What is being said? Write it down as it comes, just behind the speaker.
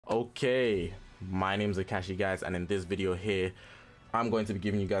Okay, my name's Zakashi, guys, and in this video here I'm going to be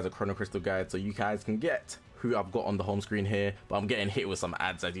giving you guys a chrono crystal guide so you guys can get who I've got on the home screen here, but I'm getting hit with some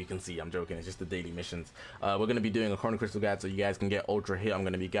ads, as you can see. I'm joking, it's just the daily missions. We're going to be doing a chrono crystal guide so you guys can get ultra here. I'm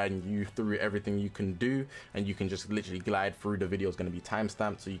going to be guiding you through everything you can do, and you can just literally glide through. The video is going to be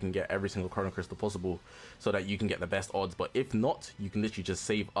timestamped so you can get every single chrono crystal possible so that you can get the best odds. But if not, you can literally just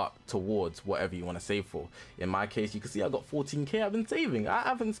save up towards whatever you want to save for. In my case, you can see I got 14k I've been saving. I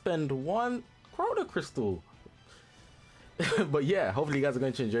haven't spent one chrono crystal. But yeah, hopefully you guys are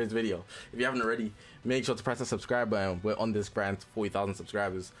going to enjoy this video. If you haven't already, make sure to press the subscribe button. We're on this grind to 40,000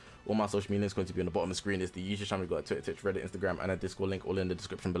 subscribers. All my social media is going to be on the bottom of the screen. It's the YouTube channel. We've got a Twitter, Twitch, Reddit, Instagram, and a Discord link all in the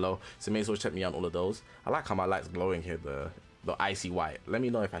description below. So make sure to check me out on all of those. I like how my light's glowing here, the icy white. Let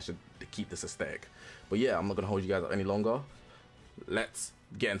me know if I should keep this aesthetic. But yeah, I'm not going to hold you guys up any longer. Let's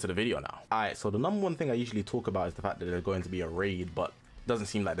get into the video now. Alright, so the number one thing I usually talk about is the fact that there's going to be a raid, but doesn't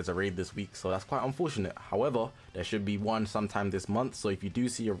seem like there's a raid this week, so that's quite unfortunate. However, there should be one sometime this month, so if you do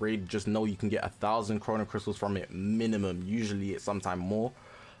see a raid, just know you can get 1,000 chrono crystals from it minimum. Usually it's sometime more,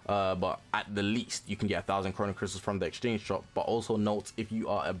 but at the least you can get 1,000 chrono crystals from the exchange shop. But also note, if you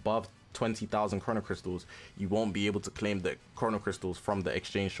are above 20,000 chrono crystals, you won't be able to claim the chrono crystals from the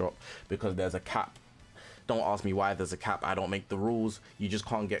exchange shop because there's a cap. Don't ask me why there's a cap. I don't make the rules. You just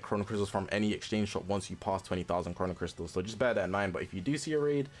can't get chrono crystals from any exchange shop once you pass 20,000 chrono crystals. So just bear that in mind. But if you do see a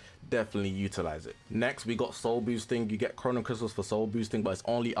raid, definitely utilize it. Next, we got soul boosting. You get chrono crystals for soul boosting, but it's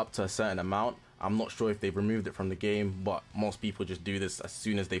only up to a certain amount. I'm not sure if they've removed it from the game, but most people just do this as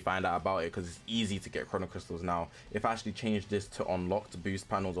soon as they find out about it because it's easy to get chrono crystals now. If I actually change this to unlocked boost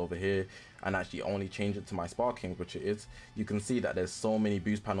panels over here and actually only change it to my sparking, which it is, you can see that there's so many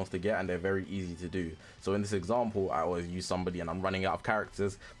boost panels to get and they're very easy to do. So in this example, I always use somebody and I'm running out of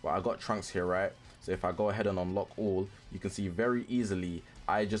characters, but I got Trunks here, right? So if I go ahead and unlock all, you can see very easily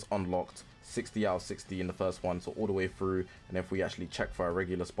I just unlocked 60 out of 60 in the first one, so all the way through. And if we actually check for a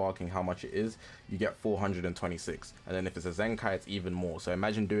regular sparking how much it is, you get 426. And then if it's a Zenkai, it's even more. So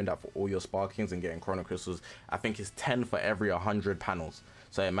imagine doing that for all your sparkings and getting chrono crystals. I think it's 10 for every 100 panels.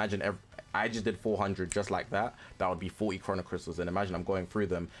 So imagine I just did 400 just like that. That would be 40 chrono crystals. And imagine I'm going through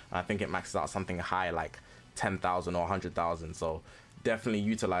them, and I think it maxes out something high like 10,000 or 100,000. So definitely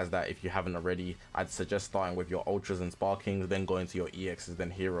utilize that if you haven't already. I'd suggest starting with your ultras and sparkings, then going to your EXs,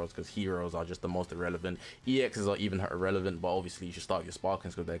 then heroes, because heroes are just the most irrelevant. EXs are even irrelevant, but obviously you should start your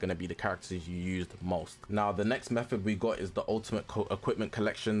sparkings because they're going to be the characters you use the most. Now the next method we got is the ultimate equipment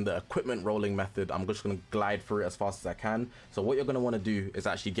collection, the equipment rolling method. I'm just going to glide through it as fast as I can. So what you're going to want to do is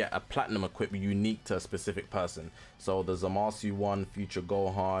actually get a platinum equipment unique to a specific person. So the Zamasu one, Future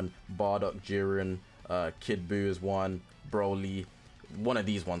Gohan, Bardock Jiren, Kid Buu is one, Broly, one of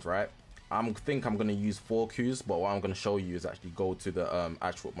these ones, right? I think I'm going to use 4 Qs, but what I'm going to show you is actually go to the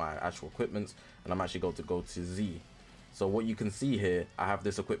my actual equipments, and I'm actually going to go to Z. So what you can see here, I have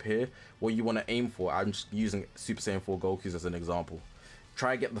this equip here. What you want to aim for, I'm just using Super Saiyan 4 Gokus as an example.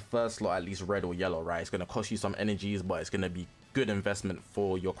 Try get the first slot at least red or yellow, right? It's going to cost you some energies, but it's going to be good investment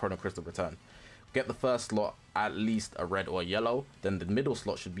for your chrono crystal return. Get the first slot at least a red or a yellow, then the middle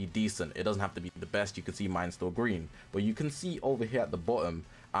slot should be decent. It doesn't have to be the best. You can see mine's still green, but you can see over here at the bottom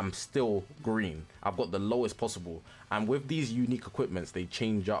I'm still green. I've got the lowest possible, and with these unique equipments they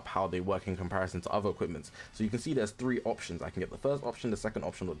change up how they work in comparison to other equipments. So you can see there's 3 options. I can get the first option, the second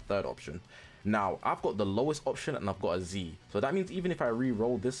option, or the third option. Now I've got the lowest option and I've got a Z, so that means even if I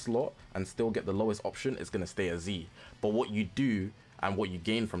re-roll this slot and still get the lowest option, it's going to stay a Z. But what you do and what you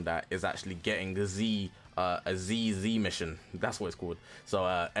gain from that is actually getting the Z, a ZZ mission. That's what it's called.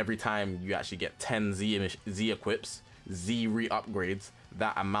 So every time you actually get 10 Z equips, Z re-upgrades,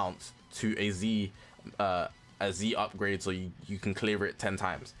 that amounts to a Z upgrade, so you can clear it 10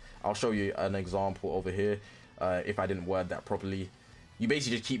 times. I'll show you an example over here. If I didn't word that properly, you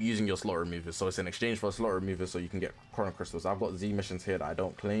basically just keep using your slot removers. So it's in exchange for a slot remover so you can get chrono crystals. I've got Z missions here that I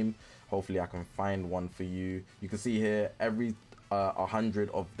don't claim. Hopefully I can find one for you. You can see here every 100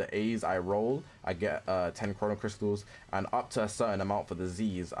 of the A's I roll, I get 10 chrono crystals, and up to a certain amount for the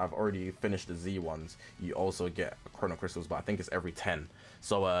Z's. I've already finished the Z ones. You also get chrono crystals, but I think it's every 10.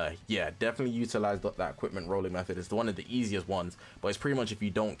 So yeah, definitely utilize that equipment rolling method. It's one of the easiest ones, but it's pretty much if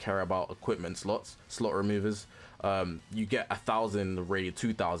you don't care about equipment slots, slot removers, you get 1,000 rated,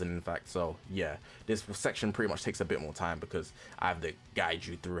 2,000 in fact. So yeah, this section pretty much takes a bit more time because I have to guide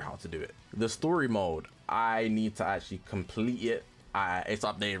you through how to do it. The story mode, I need to actually complete it. It's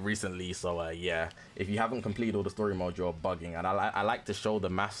updated recently, so yeah, if you haven't completed all the story mode, you're bugging. And I like to show the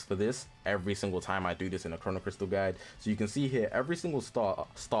maths for this every single time I do this in a chrono crystal guide. So you can see here every single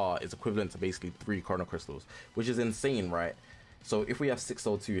star is equivalent to basically 3 chrono crystals, which is insane, right? So if we have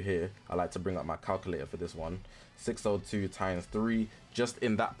 602 here, I like to bring up my calculator for this one. 602 times 3, just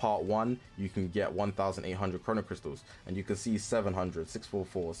in that part 1, you can get 1,800 chrono crystals. And you can see 700,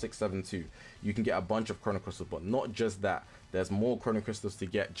 644, 672. You can get a bunch of chrono crystals, but not just that. There's more chrono crystals to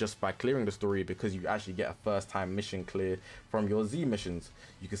get just by clearing the story, because you actually get a first time mission clear from your Z missions.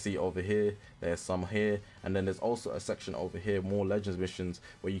 You can see over here, there's some here, and then there's also a section over here, more legends missions,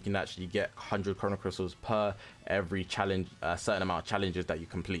 where you can actually get 100 chrono crystals per every challenge, a certain amount of challenges that you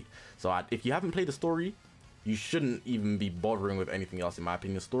complete. So if you haven't played the story, you shouldn't even be bothering with anything else. In my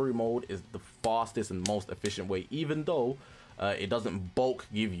opinion, story mode is the fastest and most efficient way, even though it doesn't bulk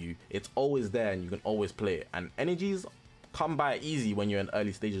give you, it's always there and you can always play it. And energies come by easy when you're in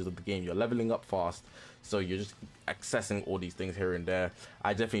early stages of the game. You're leveling up fast, so you're just accessing all these things here and there.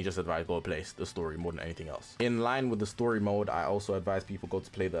 I definitely just advise go play the story more than anything else. In line with the story mode, I also advise people go to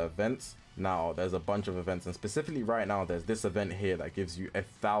play the events. Now there's a bunch of events, and specifically right now there's this event here that gives you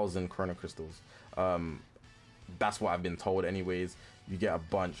 1,000 chrono crystals. That's what I've been told anyways. You get a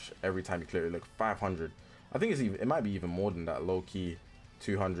bunch every time you clear it. Look, 500. I think it might be even more than that, low key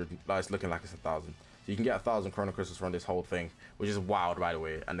 200. It's looking like it's 1,000. So you can get 1,000 chrono crystals from this whole thing, which is wild, by the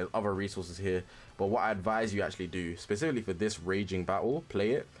way. And there's other resources here, but what I advise you actually do specifically for this raging battle,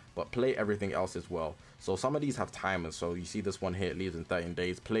 play it, but play everything else as well. So some of these have timers, so you see this one here, it leaves in 13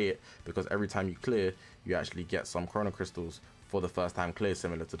 days. Play it, because every time you clear, you actually get some chrono crystals for the first time clear,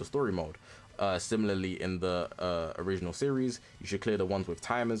 similar to the story mode. Similarly, in the original series, you should clear the ones with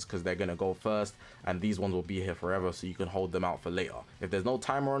timers, because they're going to go first, and these ones will be here forever, so you can hold them out for later. If there's no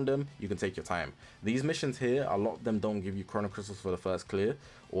timer on them, you can take your time. These missions here, a lot of them don't give you chrono crystals for the first clear,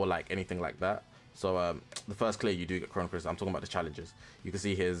 or like anything like that. So the first clear, you do get chrono crystals. I'm talking about the challenges. You can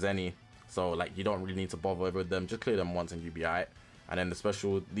see here Zeni, so like you don't really need to bother with them. Just clear them once and you'll be alright. And then the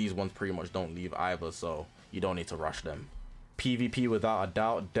special, these ones pretty much don't leave either, so you don't need to rush them. PvP, without a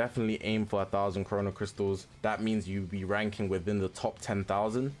doubt, definitely aim for 1,000 chrono crystals. That means you'll be ranking within the top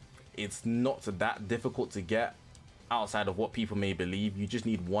 10,000. It's not that difficult to get outside of what people may believe. You just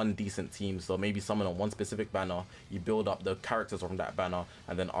need one decent team, so maybe someone on one specific banner, you build up the characters from that banner,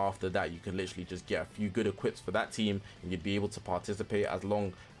 and then after that you can literally just get a few good equips for that team, and you'd be able to participate as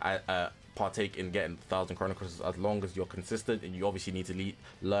long as partake in getting 1,000 chrono crystals as long as you're consistent. And you obviously need to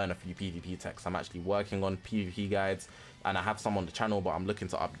learn a few PvP techs. I'm actually working on PvP guides, and I have some on the channel, but I'm looking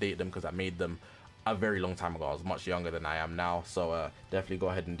to update them because I made them a very long time ago. I was much younger than I am now, so definitely go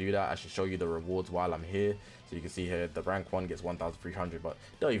ahead and do that. I should show you the rewards while I'm here. So you can see here the rank 1 gets 1,300, but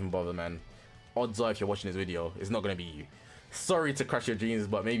don't even bother, man. Odds are if you're watching this video, it's not going to be you. Sorry to crush your dreams,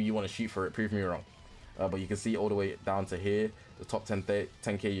 but maybe you want to shoot for it. Prove me wrong. But you can see all the way down to here, the top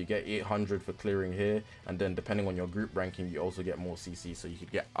 10k, you get 800 for clearing here, and then depending on your group ranking, you also get more CC, so you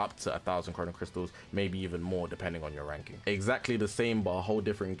could get up to 1,000 chrono crystals, maybe even more depending on your ranking. Exactly the same, but a whole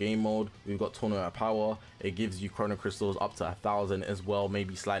different game mode. We've got Tournament of Power. It gives you chrono crystals up to 1,000 as well,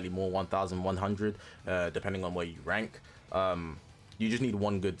 maybe slightly more, 1,100, depending on where you rank. You just need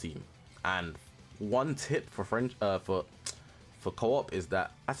one good team. And one tip for co-op is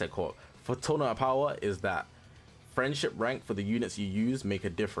that, I said co-op, for Tournament of Power is that friendship rank for the units you use make a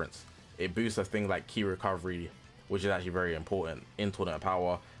difference. It boosts a thing like key recovery, which is actually very important in Tournament of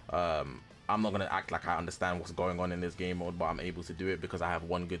Power. I'm not going to act like I understand what's going on in this game mode, but I'm able to do it because I have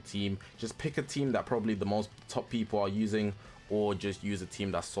one good team. Just pick a team that probably the most top people are using, or just use a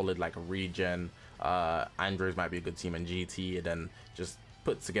team that's solid like a Regen. Androids might be a good team, and GT, and then just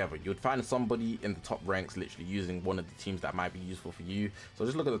put together. You would find somebody in the top ranks literally using one of the teams that might be useful for you. So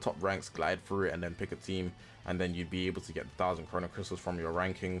just look at the top ranks, glide through it, and then pick a team, and then you'd be able to get 1,000 chrono crystals from your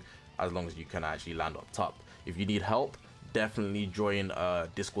ranking, as long as you can actually land up top. If you need help, definitely join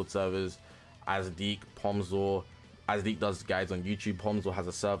Discord servers. Azdeek, Pomzor. Azdeek does guides on YouTube. Pomzor has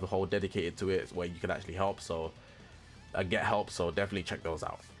a server whole dedicated to it where you can actually help, so get help, so definitely check those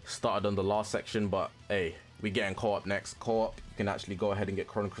out. Started on the last section, but hey, we getting co-op next. Co-op, you can actually go ahead and get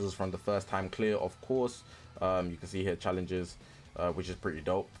chrono crystals from the first time clear, of course. You can see here challenges, which is pretty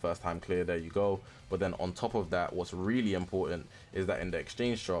dope. First time clear, there you go. But then on top of that, what's really important is that in the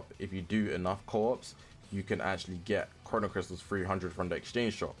exchange shop, if you do enough co-ops, you can actually get chrono crystals 300 from the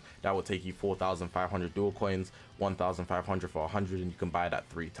exchange shop. That will take you 4,500 dual coins, 1,500 for 100, and you can buy that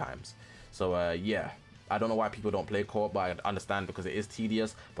 3 times. So yeah, I don't know why people don't play co-op, but I understand because it is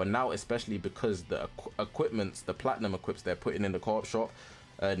tedious. But now, especially because the equipments, the platinum equips they're putting in the co-op shop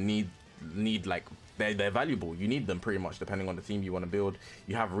need like they're valuable. You need them pretty much depending on the team you want to build.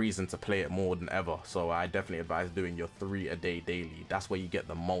 You have reason to play it more than ever. So I definitely advise doing your 3 a day daily. That's where you get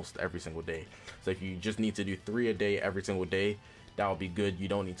the most every single day. So if you just need to do 3 a day every single day, that would be good. You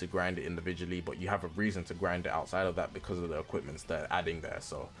don't need to grind it individually, but you have a reason to grind it outside of that because of the equipments they're adding there.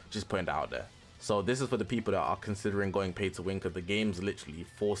 So just putting that out there. So this is for the people that are considering going pay to win, because the game's literally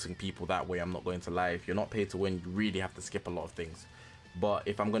forcing people that way. I'm not going to lie. If you're not paid to win, you really have to skip a lot of things. But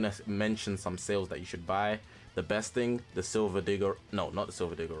if I'm going to mention some sales that you should buy, the best thing, the Silver Digger, no, not the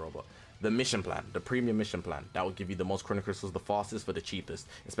Silver Digger robot, the mission plan, the premium mission plan, that will give you the most chrono crystals the fastest for the cheapest.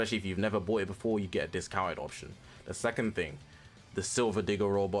 Especially if you've never bought it before, you get a discounted option. The second thing, the Silver Digger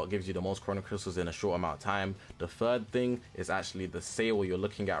robot gives you the most chrono crystals in a short amount of time. The third thing is actually the sale you're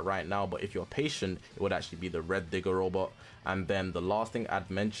looking at right now, but if you're patient, it would actually be the Red Digger robot. And then the last thing I'd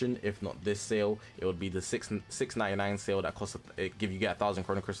mention, if not this sale, it would be the $6.99 sale that costs, it give you get 1,000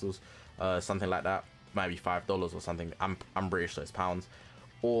 chrono crystals, something like that. Might be $5 or something. I'm British, so it's pounds.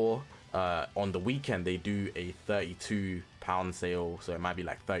 Or on the weekend they do a £32 sale, so it might be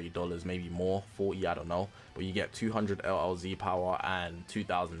like $30, maybe more, 40, I don't know, but you get 200 LLZ power and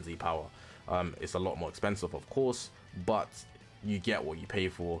 2000 Z power. It's a lot more expensive, of course, but you get what you pay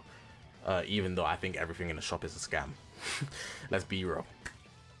for, even though I think everything in the shop is a scam. Let's be real.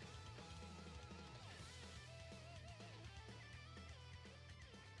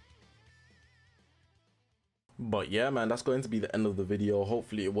 But yeah, man, that's going to be the end of the video.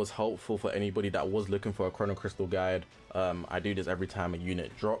 Hopefully it was helpful for anybody that was looking for a chrono crystal guide. I do this every time a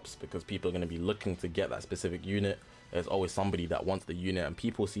unit drops because people are going to be looking to get that specific unit. There's always somebody that wants the unit, and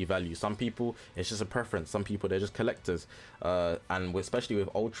people see value. Some people, it's just a preference. Some people, they're just collectors, and especially with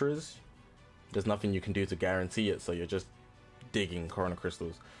ultras, there's nothing you can do to guarantee it, so you're just digging chrono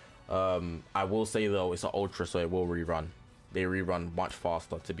crystals. I will say though, it's an ultra, so it will rerun. They rerun much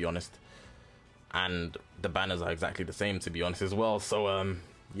faster, to be honest, and the banners are exactly the same, to be honest, as well. So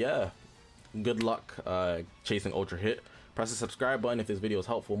yeah, good luck chasing ultra hit. Press the subscribe button if this video is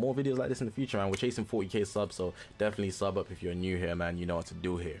helpful. More videos like this in the future, man. We're chasing 40k subs, so definitely sub up if you're new here, man. You know what to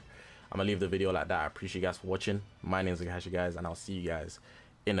do here. I'm gonna leave the video like that. I appreciate you guys for watching. My name is Zakashi, guys, and I'll see you guys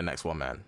in the next one, man.